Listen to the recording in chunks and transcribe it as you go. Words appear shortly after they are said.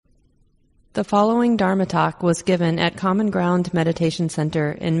The following Dharma talk was given at Common Ground Meditation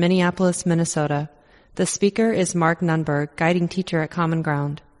Center in Minneapolis, Minnesota. The speaker is Mark Nunberg, guiding teacher at Common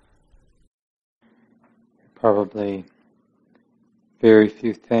Ground. Probably very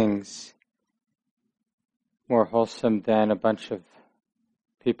few things more wholesome than a bunch of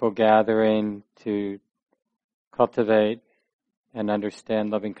people gathering to cultivate and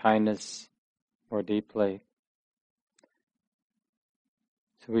understand loving kindness more deeply.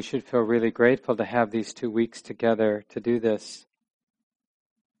 So we should feel really grateful to have these 2 weeks together to do this.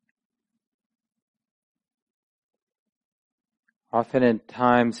 Often in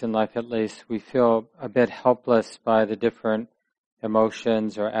times in life, at least, we feel a bit helpless by the different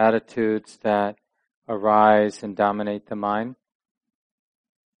emotions or attitudes that arise and dominate the mind.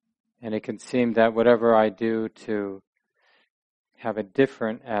 And it can seem that whatever I do to have a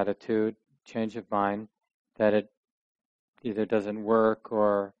different attitude, change of mind, that it either doesn't work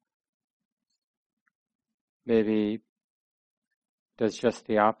or maybe does just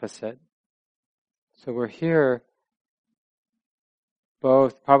the opposite. So we're here,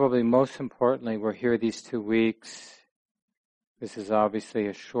 both, probably most importantly, we're here these 2 weeks. This is obviously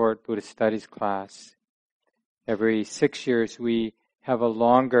a short Buddhist studies class. Every 6 years we have a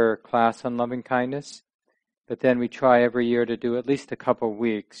longer class on loving kindness, but then we try every year to do at least a couple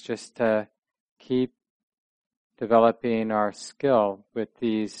weeks just to keep developing our skill with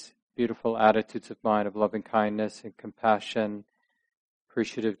these beautiful attitudes of mind of loving kindness and compassion,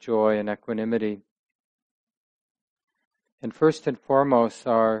 appreciative joy and equanimity. And first and foremost,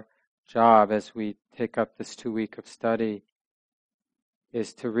 our job as we take up this 2 week of study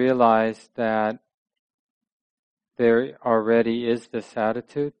is to realize that there already is this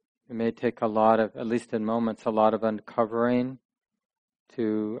attitude. It may take a lot of, at least in moments, a lot of uncovering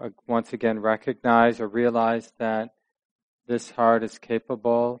to once again recognize or realize that this heart is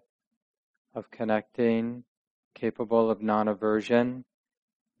capable of connecting, capable of non-aversion,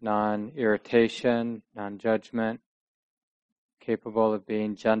 non-irritation, non-judgment, capable of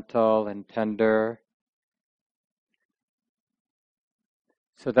being gentle and tender.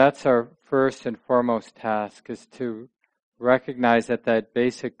 So that's our first and foremost task, is to recognize that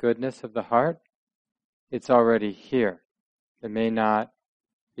basic goodness of the heart, it's already here. It may not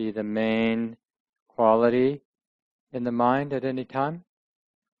be the main quality in the mind at any time,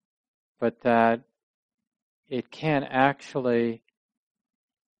 but that it can actually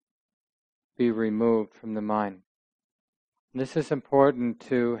be removed from the mind. And this is important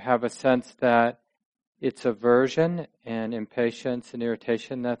to have a sense that it's aversion and impatience and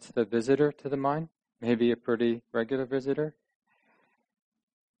irritation that's the visitor to the mind, maybe a pretty regular visitor.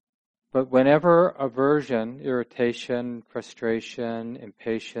 But whenever aversion, irritation, frustration,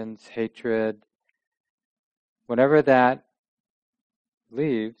 impatience, hatred, whenever that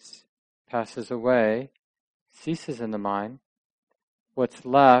leaves, passes away, ceases in the mind, what's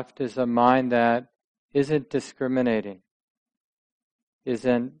left is a mind that isn't discriminating,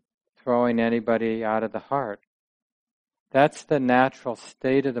 isn't throwing anybody out of the heart. That's the natural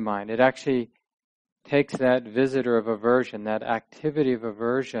state of the mind. It actually takes that visitor of aversion, that activity of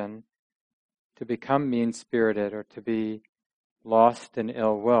aversion, to become mean-spirited or to be lost in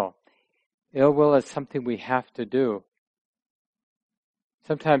ill will. Ill will is something we have to do.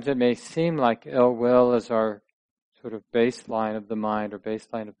 Sometimes it may seem like ill will is our sort of baseline of the mind or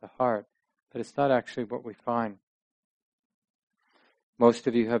baseline of the heart, but it's not actually what we find. Most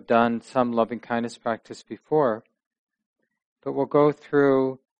of you have done some loving kindness practice before, but we'll go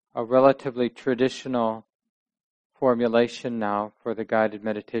through a relatively traditional formulation now for the guided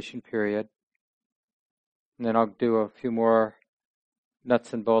meditation period. And then I'll do a few more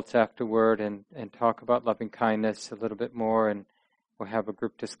nuts and bolts afterward and talk about loving kindness a little bit more, and we'll have a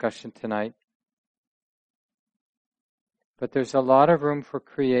group discussion tonight. But there's a lot of room for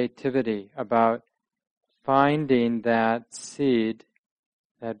creativity about finding that seed,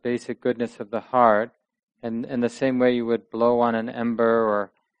 that basic goodness of the heart, and in the same way you would blow on an ember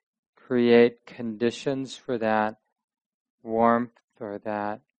or create conditions for that warmth or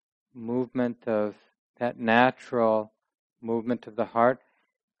that movement of that natural movement of the heart,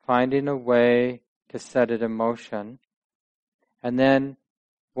 finding a way to set it in motion. And then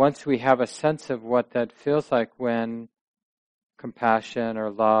once we have a sense of what that feels like when compassion or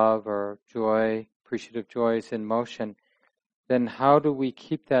love or joy, appreciative joy is in motion, then how do we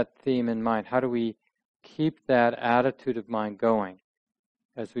keep that theme in mind? How do we keep that attitude of mind going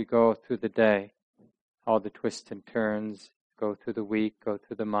as we go through the day? All the twists and turns, go through the week, go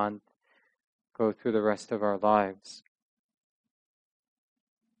through the month, go through the rest of our lives.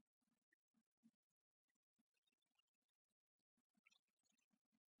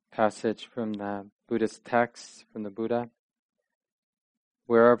 passage from the Buddhist text from the Buddha.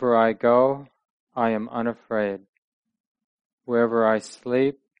 Wherever I go, I am unafraid. Wherever I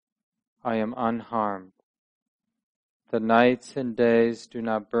sleep, I am unharmed. The nights and days do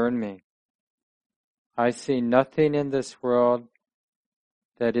not burn me. I see nothing in this world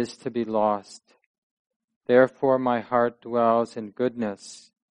that is to be lost. Therefore my heart dwells in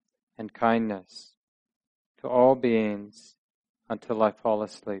goodness and kindness to all beings until I fall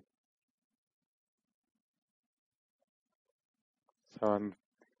asleep. So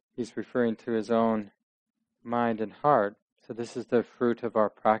he's referring to his own mind and heart. So this is the fruit of our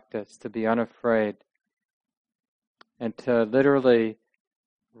practice, to be unafraid and to literally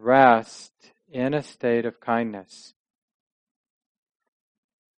rest in a state of kindness.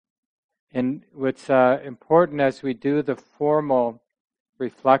 And what's important as we do the formal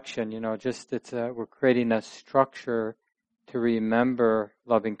reflection, we're creating a structure to remember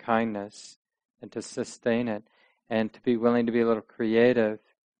loving kindness and to sustain it and to be willing to be a little creative.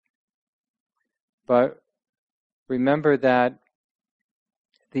 But remember that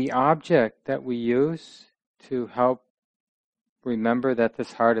the object that we use to help remember that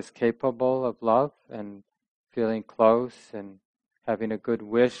this heart is capable of love and feeling close and having a good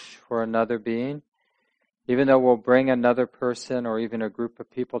wish for another being, even though we'll bring another person or even a group of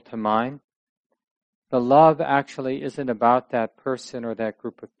people to mind, the love actually isn't about that person or that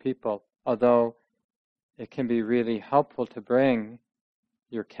group of people, although it can be really helpful to bring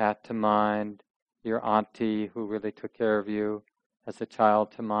your cat to mind, your auntie who really took care of you as a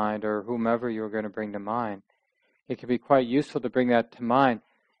child to mind, or whomever you're going to bring to mind. It can be quite useful to bring that to mind,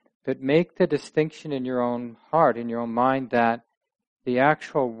 but make the distinction in your own heart, in your own mind, that the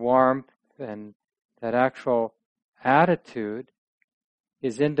actual warmth and that actual attitude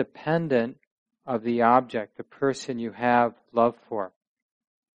is independent of the object, the person you have love for.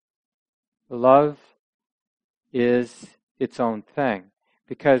 Love is its own thing,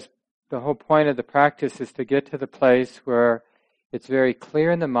 because the whole point of the practice is to get to the place where it's very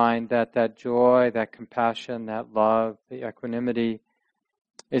clear in the mind that that joy, that compassion, that love, the equanimity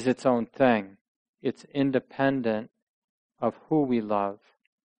is its own thing. It's independent of who we love,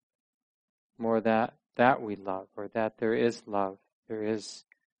 more that we love, or that there is love, there is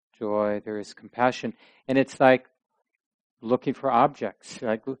joy, there is compassion. And it's like looking for objects.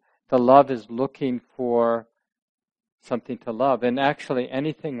 Like the love is looking for something to love, and actually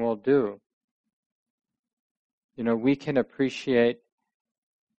anything will do. We can appreciate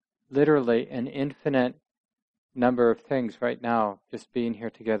literally an infinite number of things right now, just being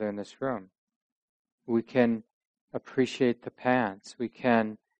here together in this room. We can appreciate the pants. We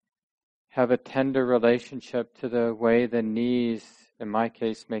can have a tender relationship to the way the knees, in my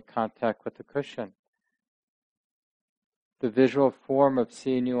case, make contact with the cushion. The visual form of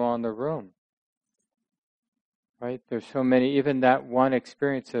seeing you all in the room. Right? There's so many, even that one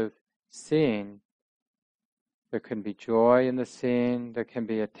experience of seeing. There can be joy in the seeing. There can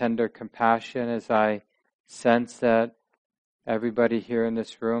be a tender compassion as I sense that everybody here in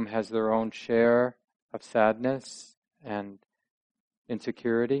this room has their own share of sadness and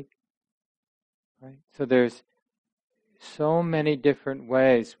insecurity. Right? So there's so many different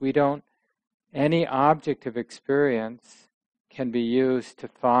ways. Any object of experience can be used to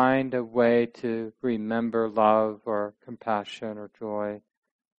find a way to remember love or compassion or joy.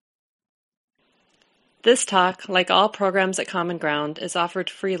 This talk, like all programs at Common Ground, is offered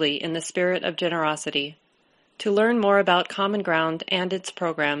freely in the spirit of generosity. To learn more about Common Ground and its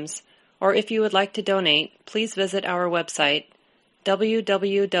programs, or if you would like to donate, please visit our website,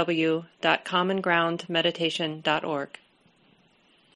 www.commongroundmeditation.org.